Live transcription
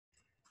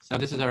So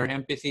this is our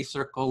Empathy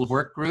Circle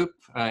work group.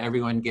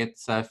 Everyone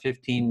gets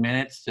 15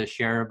 minutes to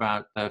share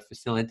about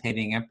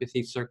facilitating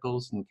empathy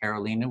circles, and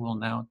Karolina will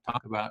now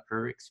talk about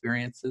her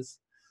experiences.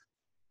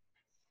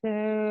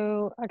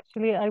 So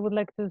actually, I would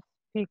like to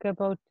speak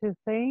about two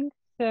things.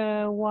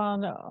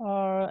 One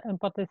are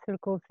empathy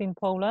circles in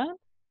Poland,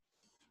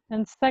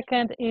 and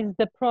second is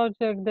the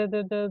project,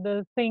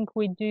 the thing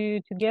we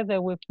do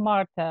together with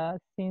Marta.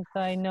 Since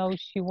I know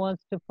she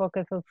wants to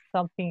focus on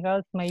something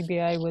else, maybe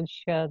I will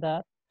share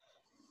that.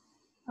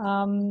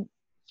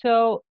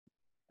 So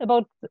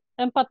about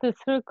empathy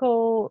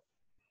circles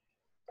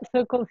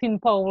in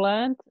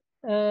Poland,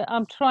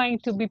 I'm trying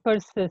to be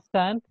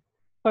persistent,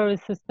 very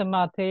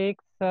systematic.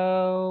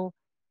 So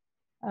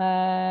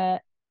I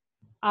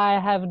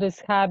have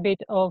this habit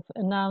of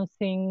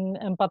announcing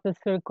Empathy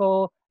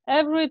Circle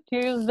every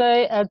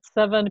Tuesday at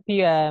 7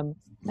 p.m.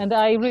 And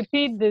I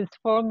repeat this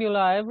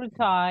formula every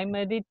time,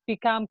 and it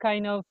become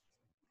kind of,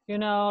 you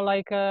know,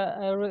 like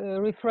a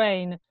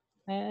refrain.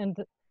 And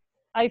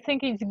I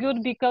think it's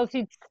good because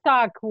it's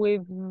stuck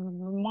with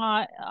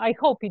I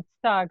hope it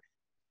stuck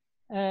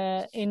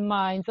in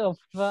minds of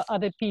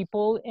other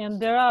people.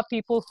 And there are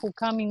people who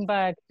coming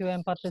back to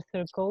Empathy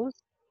Circles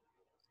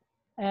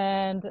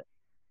and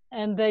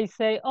they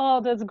say, oh,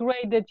 that's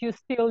great that you're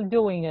still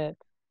doing it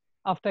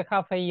after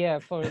half a year,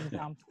 for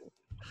example.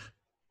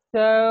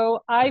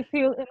 So I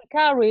feel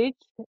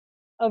encouraged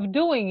of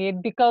doing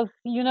it because,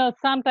 you know,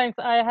 sometimes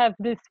I have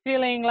this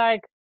feeling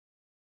like,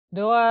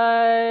 do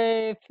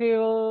I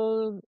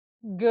feel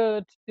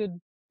good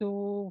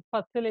to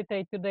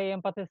facilitate today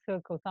Empathy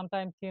Circle?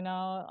 Sometimes, you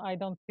know, I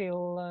don't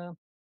feel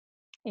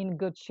in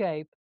good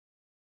shape.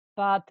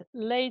 But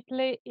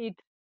lately it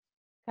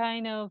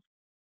kind of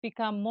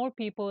become more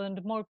people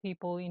and more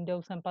people in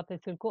those Empathy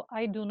Circle.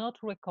 I do not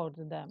record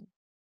them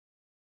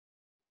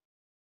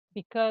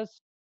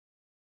because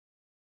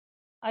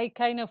I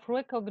kind of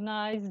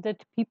recognize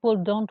that people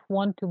don't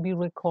want to be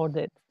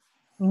recorded.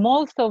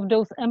 Most of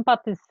those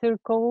Empathy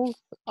Circles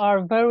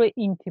are very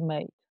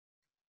intimate.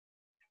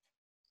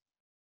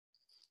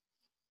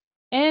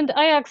 And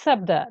I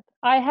accept that.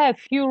 I have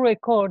few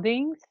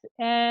recordings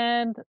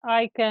and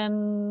I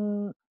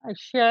can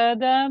share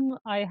them.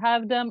 I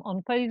have them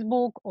on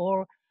Facebook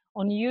or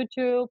on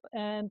YouTube,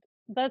 and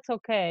that's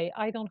okay.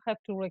 I don't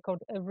have to record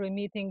every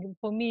meeting.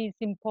 For me,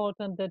 it's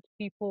important that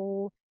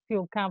people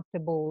feel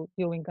comfortable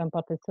during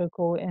Empathy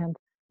Circle and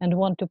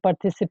want to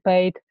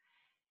participate.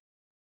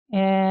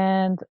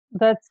 And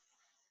that's,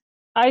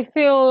 I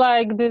feel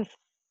like this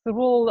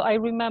rule, I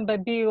remember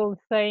Bill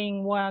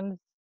saying once,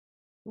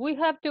 we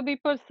have to be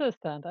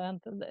persistent,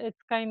 and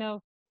it's kind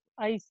of,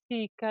 I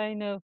see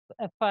kind of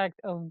effect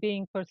of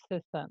being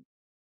persistent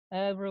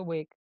every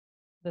week,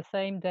 the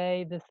same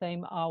day, the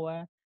same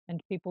hour,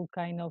 and people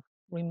kind of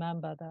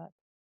remember that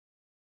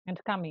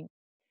and coming.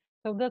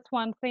 So that's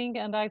one thing,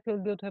 and I feel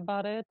good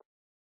about it.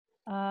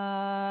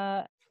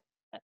 About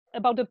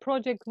the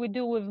project we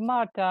do with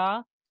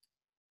Marta,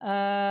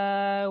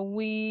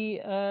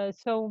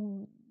 so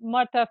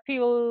Marta,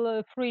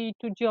 feel free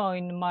to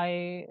join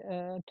my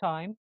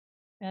time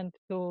and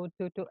to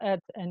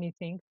add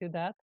anything to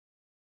that.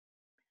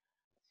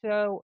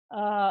 So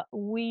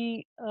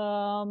we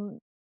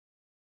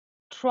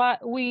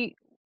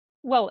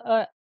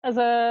as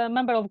a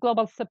member of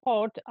Global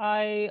Support,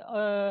 I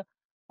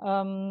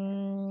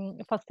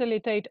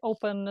facilitate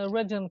open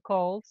region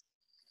calls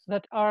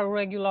that are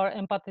regular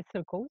Empathy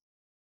Circles.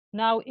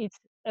 Now it's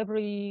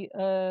every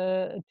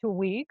 2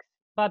 weeks,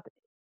 but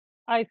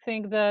I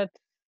think that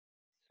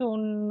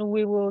soon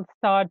we will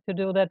start to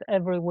do that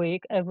every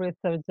week, every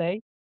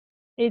Thursday.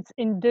 It's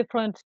in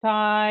different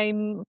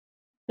time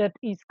that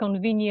is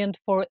convenient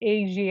for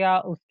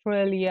Asia,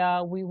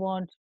 Australia. We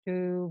want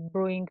to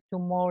bring to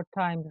more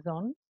time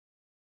zones.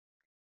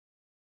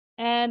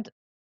 And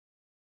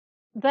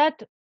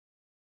that,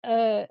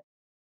 I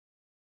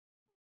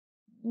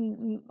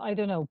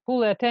don't know,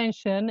 pull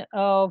attention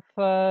of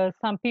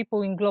some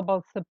people in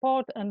Global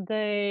Support, and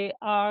they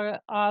are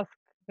asked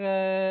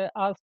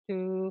us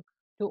to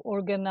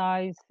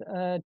organize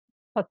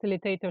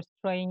facilitators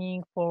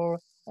training for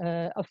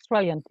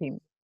Australian team.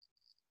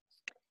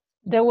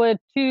 There were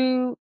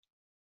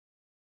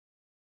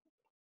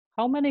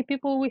how many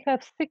people we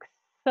have? 6,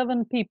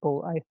 7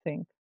 people, I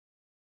think.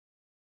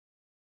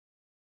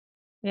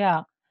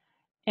 Yeah,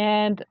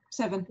 and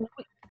 7.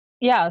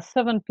 Yeah,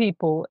 7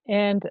 people,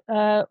 and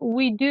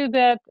we do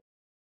that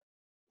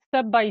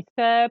step by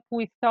step.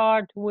 We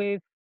start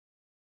with.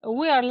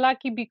 We are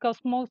lucky because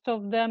most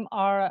of them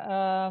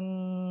are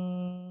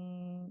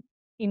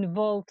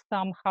involved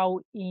somehow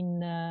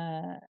in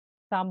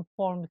some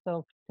forms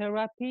of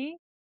therapy,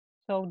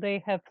 so they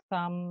have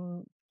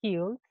some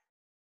skills.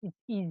 It's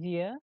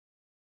easier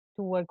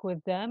to work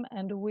with them,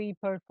 and we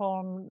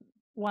perform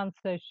one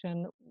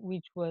session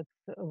which was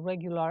a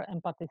regular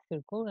Empathy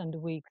Circle, and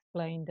we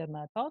explained the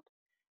method.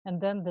 And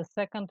then the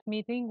second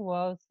meeting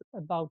was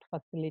about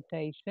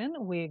facilitation.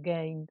 We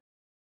again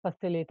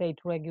facilitate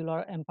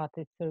regular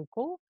Empathy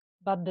Circle,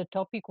 but the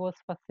topic was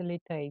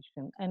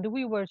facilitation. And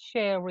we were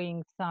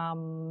sharing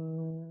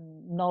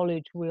some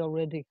knowledge we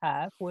already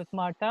have with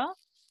Marta,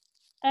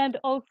 and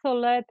also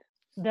let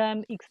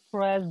them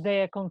express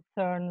their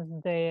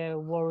concerns, their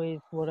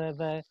worries,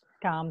 whatever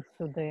comes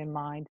to their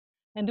mind.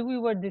 And we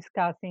were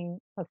discussing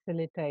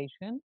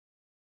facilitation.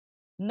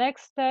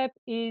 Next step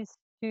is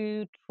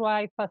to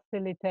try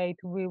facilitate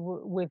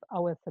with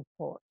our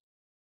support.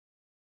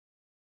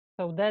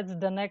 So that's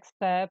the next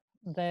step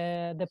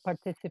the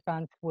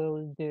participants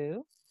will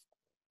do.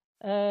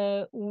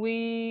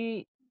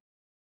 We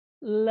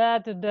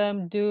let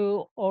them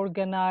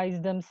organize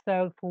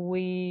themselves.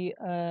 We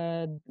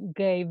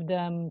gave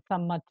them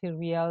some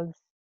materials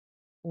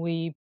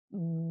we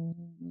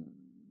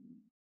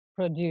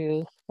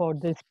produced for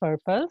this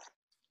purpose.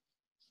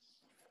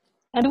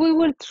 And we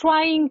were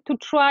trying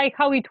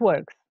how it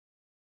works.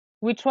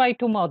 We try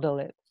to model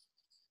it.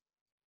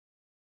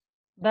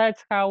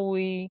 That's how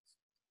we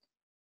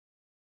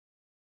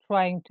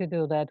trying to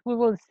do that. We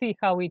will see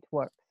how it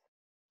works.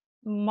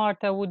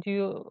 Marta, would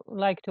you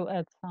like to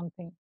add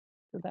something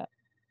to that?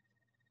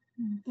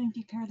 Thank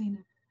you,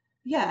 Karolina.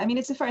 Yeah, I mean,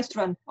 it's the first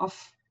run of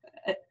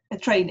a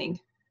training,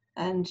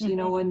 and you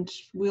know, and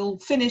we'll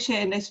finish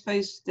it, and I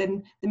suppose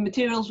then the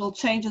materials will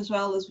change as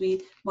well as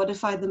we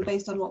modify them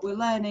based on what we're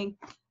learning,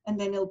 and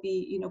then it'll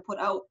be, you know, put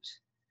out,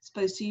 I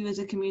suppose, to you as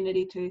a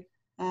community to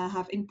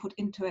have input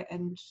into it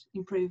and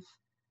improve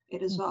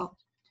it as well.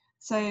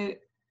 So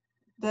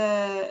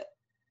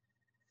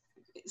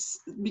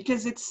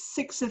because it's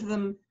 6 of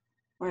them,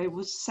 or it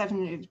was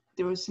 7,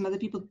 there were some other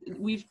people,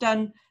 we've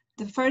done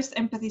the first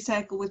empathy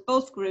circle with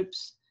both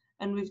groups,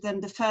 and we've done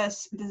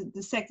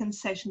the second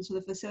session, so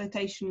the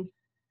facilitation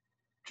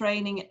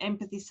training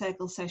empathy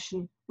circle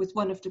session with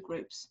one of the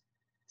groups.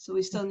 So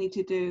we still need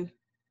to do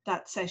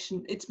that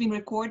session. It's been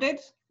recorded,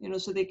 you know,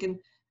 so they can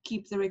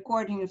keep the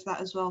recording of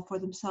that as well for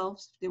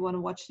themselves if they want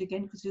to watch it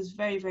again, because it was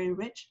very, very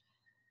rich.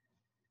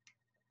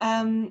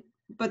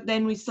 But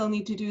then we still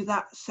need to do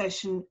that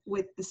session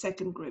with the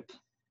second group.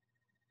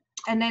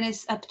 And then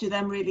it's up to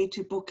them really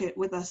to book it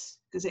with us,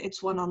 because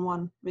it's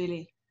one-on-one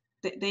really.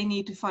 They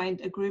need to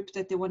find a group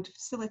that they want to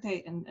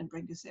facilitate and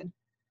bring us in.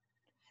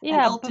 Yeah,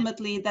 and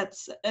ultimately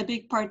that's a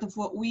big part of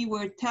what we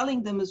were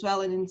telling them as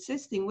well, and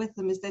insisting with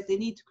them, is that they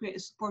need to create a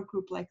support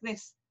group like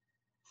this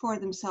for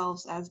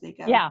themselves as they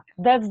go. Yeah,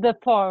 that's the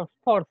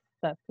fourth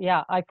step.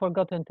 Yeah, I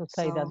forgotten to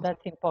say that.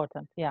 That's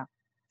important. Yeah.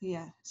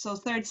 Yeah. So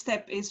third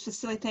step is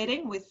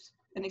facilitating with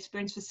an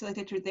experienced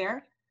facilitator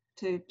there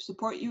to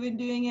support you in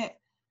doing it.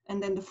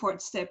 And then the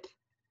fourth step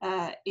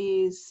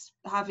is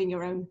having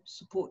your own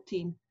support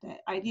team that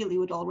ideally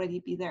would already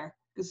be there,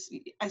 because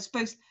I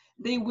suppose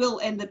they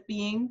will end up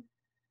being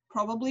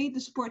probably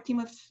the support team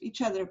of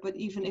each other, but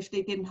even if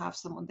they didn't have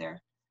someone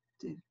there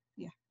to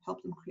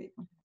help them create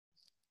one.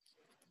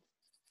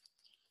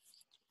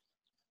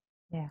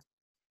 Yeah.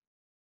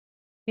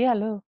 Yeah,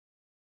 Lou.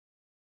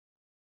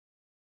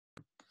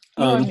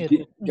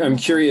 I'm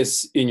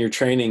curious, in your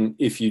training,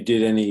 if you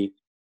did any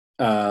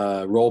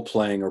role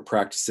playing or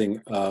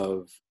practicing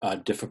of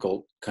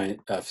difficult kind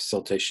of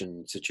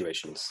facilitation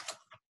situations.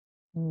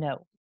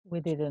 No,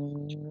 we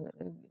didn't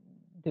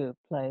do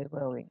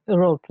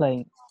role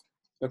playing.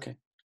 Okay.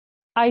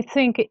 I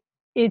think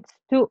it's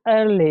too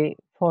early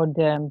for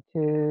them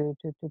to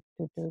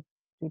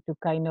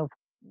kind of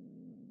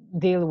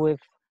deal with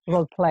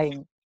role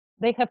playing.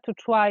 They have to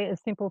try a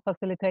simple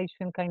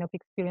facilitation kind of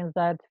experience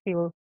that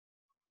feel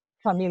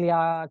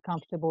familiar,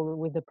 comfortable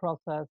with the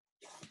process,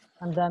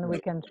 and then we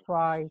can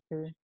try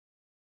to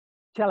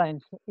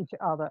challenge each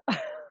other.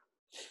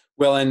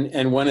 Well,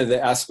 and one of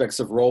the aspects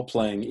of role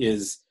playing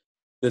is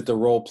that the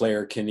role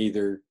player can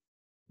either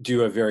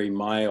do a very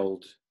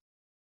mild,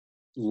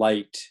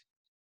 light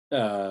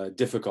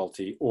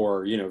difficulty,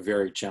 or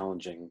very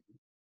challenging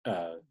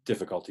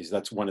difficulties.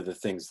 That's one of the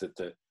things that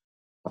the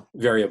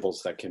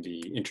variables that can be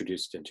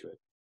introduced into it.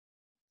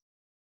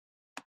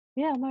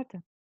 Yeah,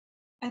 Marta.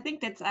 I think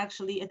that's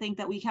actually a thing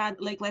that we can,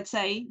 like, let's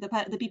say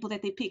the people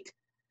that they pick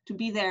to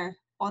be there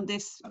on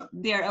this,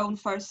 their own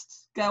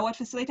first go at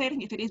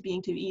facilitating, if it is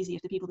being too easy,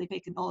 if the people they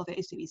pick and all of it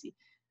is too easy,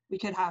 we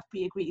could have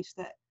pre-agreed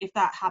that if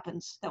that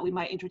happens, that we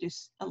might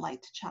introduce a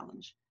light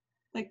challenge.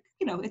 Like,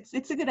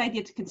 it's a good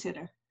idea to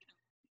consider.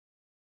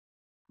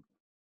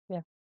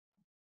 Yeah.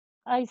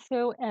 I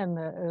saw Anne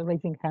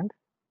raising hand.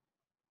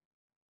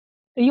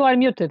 You are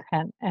muted,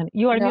 Anne. And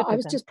you are muted. I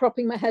was just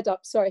propping my head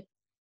up. Sorry.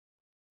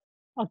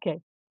 Okay.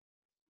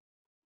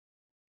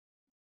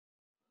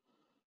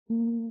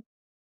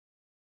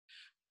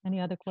 Any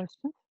other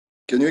questions?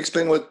 Can you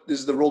explain what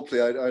is the role play?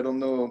 I don't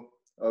know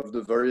of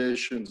the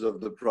variations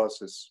of the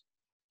process.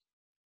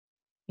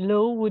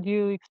 Lou, would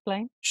you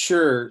explain?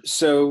 Sure.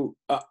 So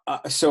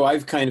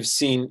I've kind of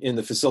seen in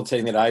the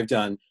facilitating that I've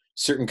done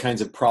certain kinds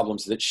of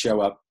problems that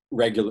show up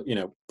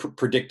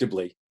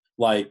predictably,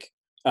 like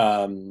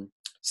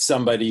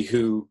somebody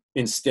who,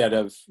 instead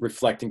of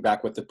reflecting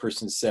back what the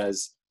person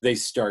says, they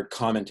start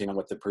commenting on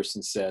what the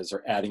person says,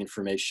 or adding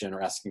information,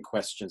 or asking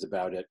questions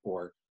about it,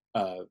 or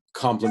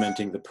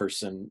complimenting the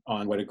person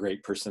on what a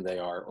great person they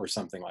are or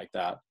something like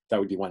that. That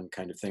would be one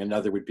kind of thing.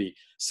 Another would be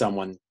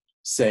someone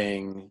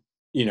saying,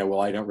 you know,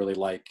 well, I don't really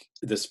like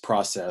this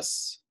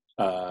process.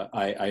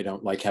 I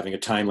don't like having a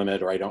time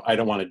limit, or I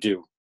don't want to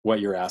do what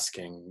you're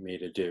asking me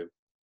to do.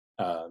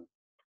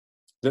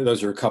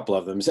 Those are a couple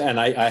of them. And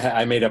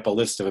I made up a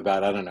list of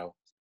about, I don't know,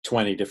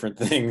 20 different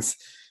things.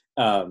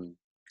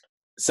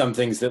 Some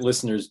things that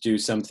listeners do,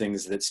 some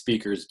things that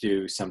speakers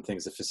do, some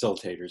things that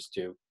facilitators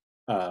do,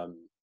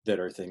 that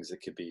are things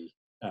that could be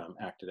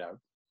acted out.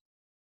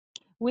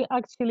 We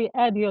actually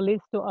add your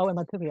list to our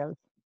materials.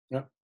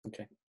 Yeah,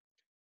 okay.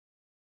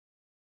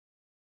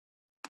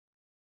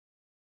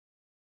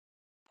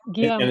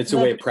 Guillaume, And it's a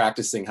way of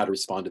practicing how to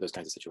respond to those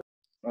kinds of situations.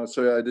 Oh,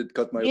 sorry, I did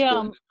cut my.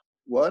 Guillaume,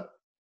 What?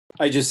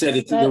 I just said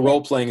the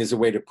role playing is a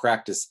way to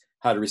practice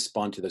how to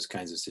respond to those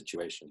kinds of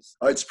situations.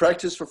 It's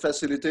practice for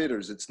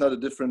facilitators. It's not a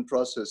different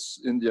process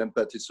in the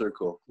empathy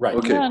circle. Right.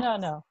 Okay.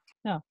 No.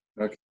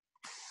 Okay.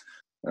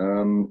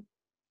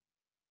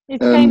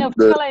 It's kind of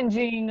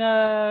challenging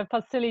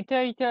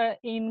facilitator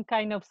in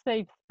kind of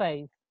safe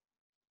space.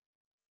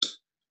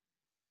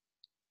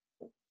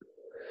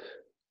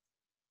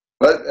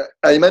 But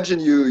I imagine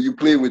you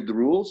play with the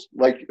rules.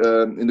 Like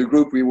in the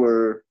group we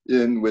were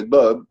in with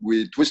Bob,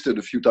 we twisted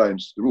a few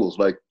times the rules.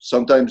 Like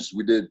sometimes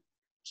we did,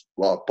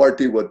 well,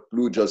 partly what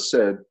Lou just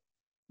said,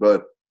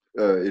 but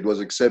it was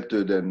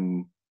accepted,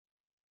 and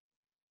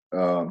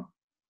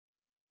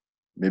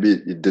maybe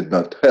it did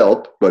not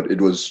help, but it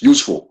was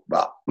useful.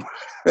 Well,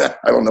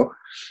 I don't know.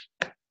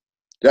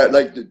 Yeah,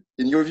 like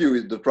in your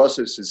view, the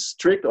process is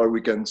strict, or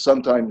we can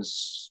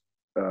sometimes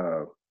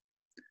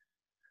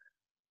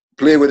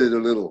play with it a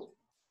little.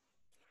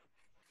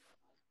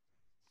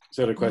 Is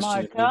that a question?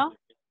 Marta?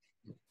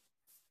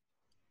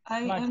 I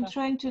am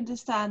trying to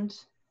understand.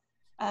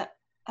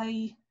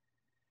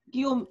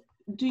 Guillaume,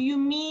 do you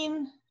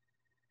mean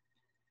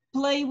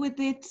play with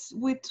it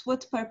with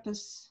what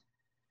purpose?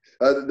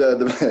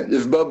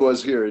 If Bob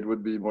was here, it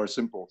would be more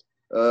simple.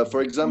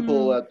 For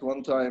example, at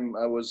one time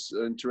I was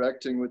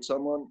interacting with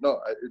someone. No,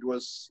 it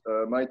was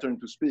my turn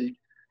to speak.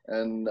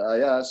 And I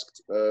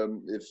asked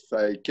if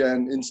I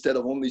can, instead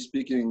of only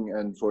speaking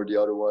and for the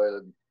other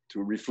one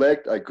to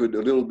reflect, I could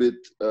a little bit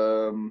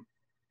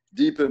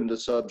deepen the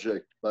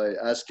subject by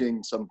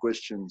asking some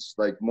questions,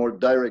 like more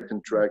direct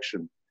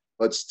interaction,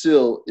 but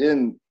still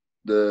in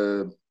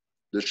the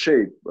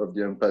shape of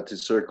the empathy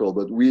circle.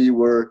 But we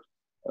were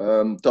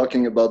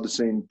talking about the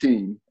same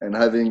theme and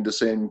having the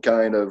same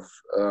kind of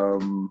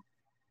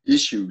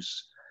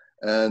issues.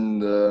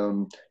 And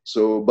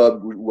so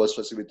Bob was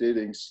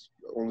facilitating,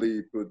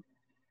 only put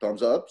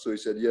thumbs up. So he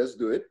said, yes,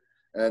 do it.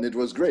 And it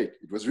was great.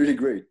 It was really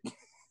great.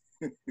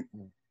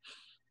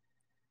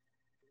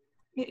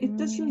 It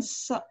doesn't.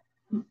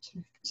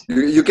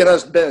 You can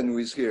ask Ben, who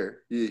is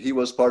here. He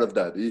was part of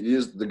that. He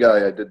is the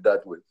guy I did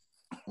that with.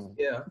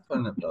 Yeah, I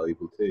found that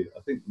valuable too. I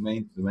think the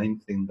main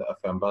thing that I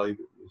found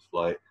valuable was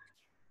like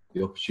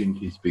the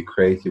opportunity to be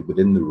creative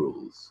within the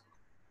rules.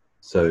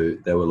 So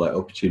there were like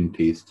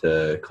opportunities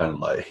to kind of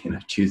like, you know,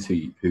 choose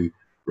who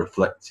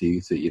reflects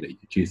you. So, you know, you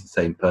could choose the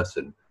same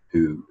person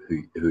who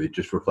had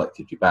just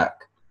reflected you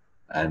back.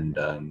 And,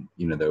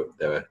 you know,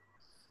 there were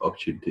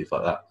opportunities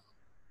like that.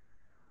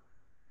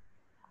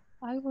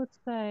 I would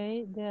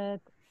say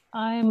that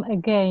I'm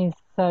against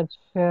such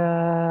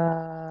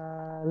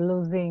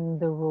losing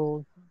the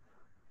rules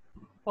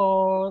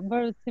for a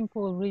very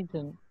simple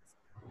reason.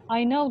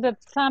 I know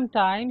that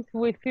sometimes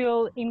we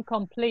feel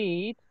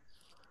incomplete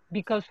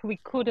because we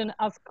couldn't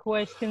ask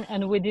questions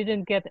and we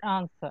didn't get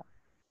answer.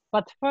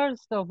 But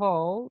first of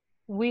all,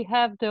 we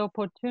have the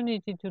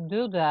opportunity to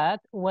do that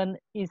when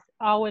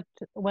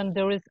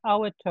there is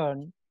our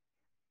turn.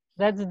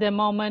 That's the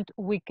moment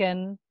we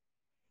can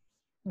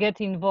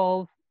get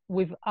involved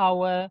with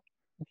our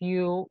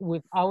view,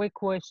 with our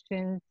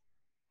questions,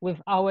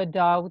 with our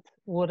doubts,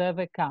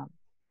 whatever comes.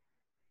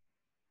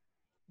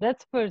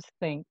 That's first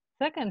thing.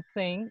 Second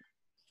thing,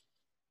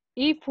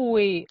 if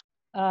we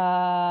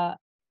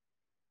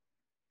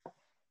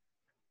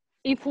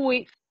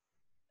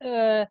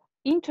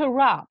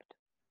interrupt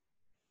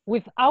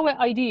with our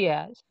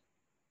ideas,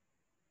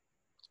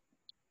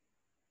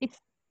 it's,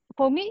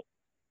 for me,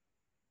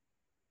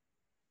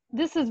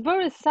 this is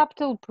very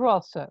subtle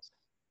process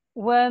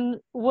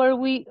where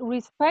we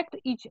respect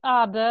each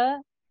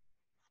other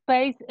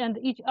space and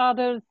each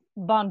other's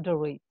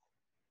boundaries.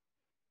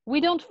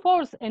 We don't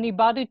force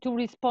anybody to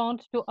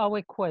respond to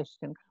our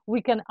question.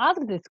 We can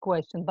ask this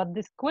question, but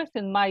this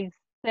question might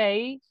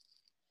stay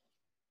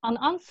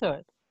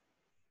unanswered.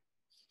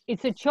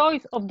 It's a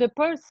choice of the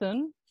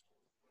person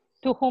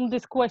to whom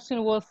this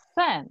question was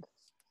sent.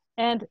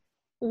 And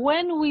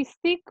when we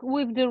stick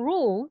with the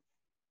rules,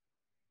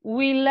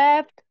 we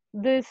left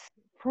this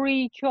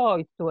free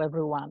choice to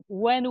everyone.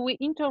 When we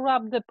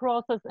interrupt the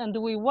process and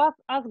we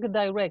ask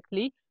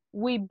directly,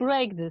 we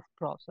break this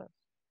process.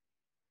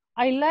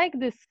 I like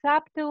the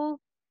subtle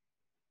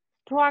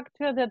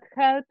structure that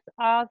helps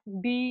us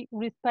be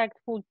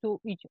respectful to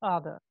each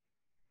other.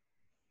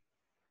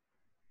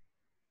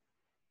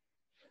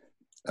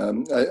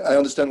 I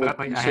understand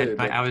what you say.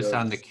 I was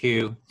on the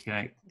queue. Can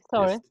I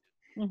Sorry.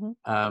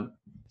 just,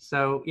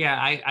 so yeah,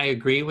 I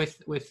agree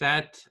with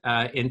that.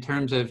 In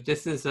terms of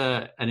this is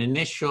an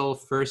initial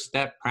first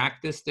step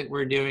practice that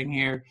we're doing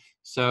here.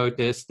 So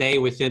to stay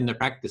within the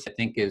practice, I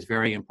think, is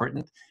very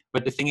important.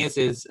 But the thing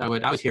is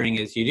what I was hearing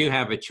is you do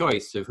have a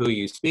choice of who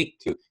you speak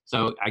to.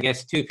 So I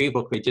guess two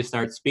people could just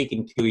start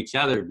speaking to each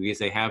other because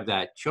they have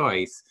that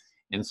choice,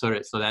 and so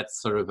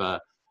that's sort of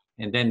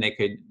and then they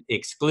could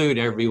exclude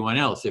everyone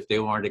else if they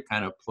wanted to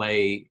kind of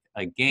play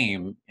a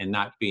game and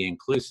not be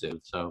inclusive.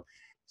 So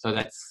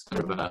that's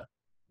sort of a,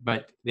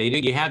 but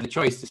you have the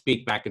choice to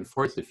speak back and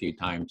forth a few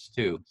times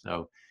too.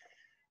 So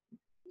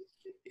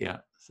yeah,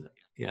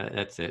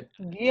 that's it.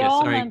 Guillaume, yeah,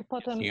 sorry, and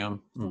potom,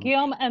 Guillaume.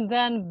 Guillaume and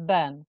then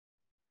Ben.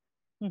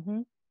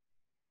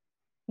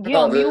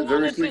 Guillaume, you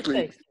very wanted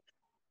quickly. to say.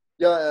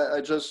 Yeah, I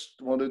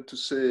just wanted to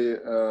say,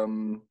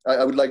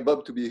 I would like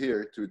Bob to be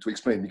here to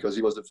explain, because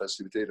he was the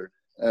facilitator.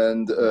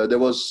 And there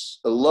was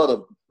a lot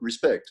of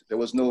respect. There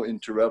was no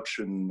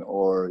interruption,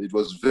 or it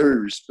was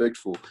very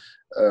respectful.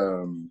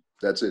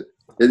 That's it.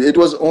 It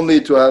was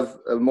only to have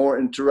a more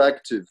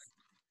interactive,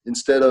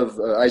 instead of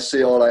I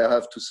say all I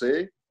have to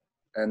say,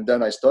 and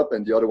then I stop,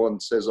 and the other one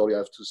says all you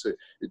have to say.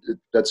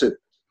 That's it.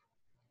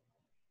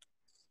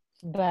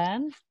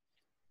 Ben?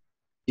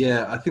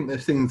 Yeah, I think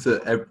there's things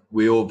that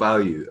we all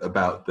value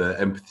about the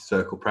empathy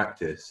circle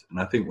practice. And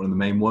I think one of the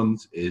main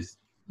ones is,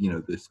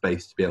 the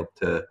space to be able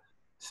to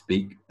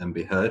speak and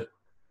be heard,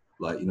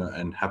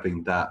 and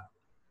having that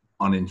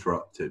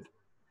uninterrupted.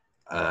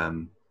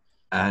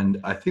 And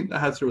I think that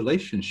has a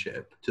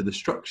relationship to the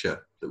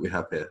structure that we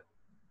have here.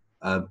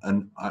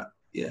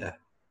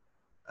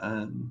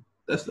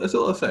 That's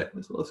all I'll say.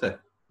 That's all I'll say.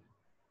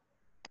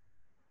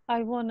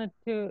 I wanted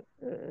to,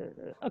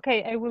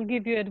 okay, I will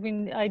give you,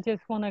 Edwin, I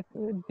just want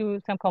to do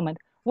some comment.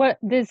 Well,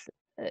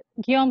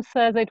 Guillaume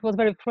says it was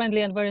very friendly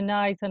and very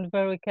nice and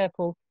very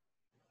careful.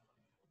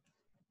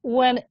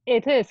 When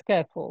it is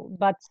careful,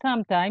 but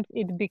sometimes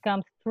it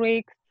becomes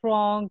strict,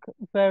 strong,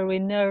 very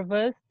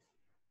nervous,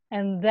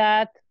 and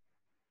that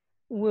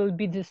will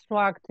be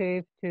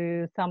destructive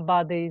to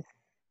somebody's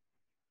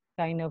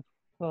kind of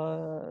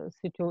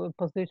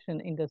position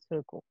in the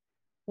circle.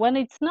 When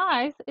it's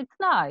nice,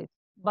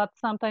 but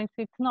sometimes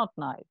it's not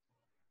nice.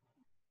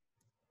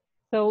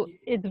 So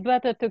it's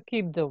better to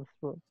keep those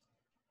rules.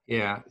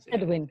 Yeah.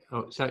 Edwin.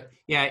 So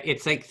yeah,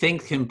 it's like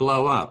things can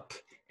blow up,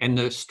 and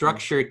the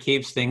structure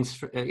keeps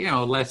things,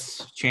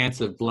 less chance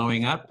of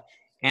blowing up.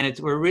 And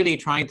we're really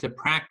trying to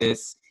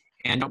practice.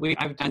 And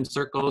I've done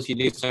circles. You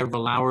do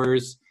several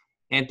hours,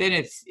 and then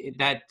it's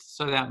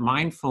that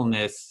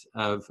mindfulness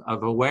of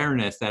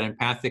awareness, that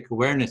empathic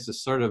awareness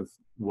is sort of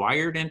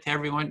wired into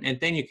everyone, and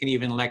then you can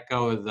even let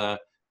go of the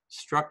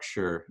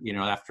structure,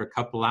 after a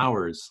couple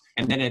hours,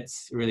 and then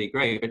it's really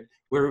great. But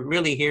we're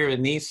really here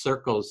in these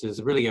circles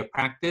is really a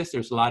practice.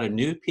 There's a lot of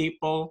new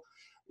people,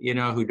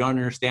 who don't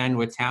understand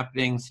what's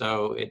happening,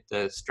 so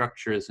the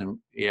structure is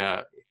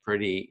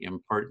pretty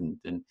important.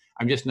 And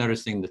I'm just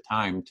noticing the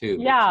time too.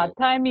 Yeah,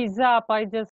 time is up. I just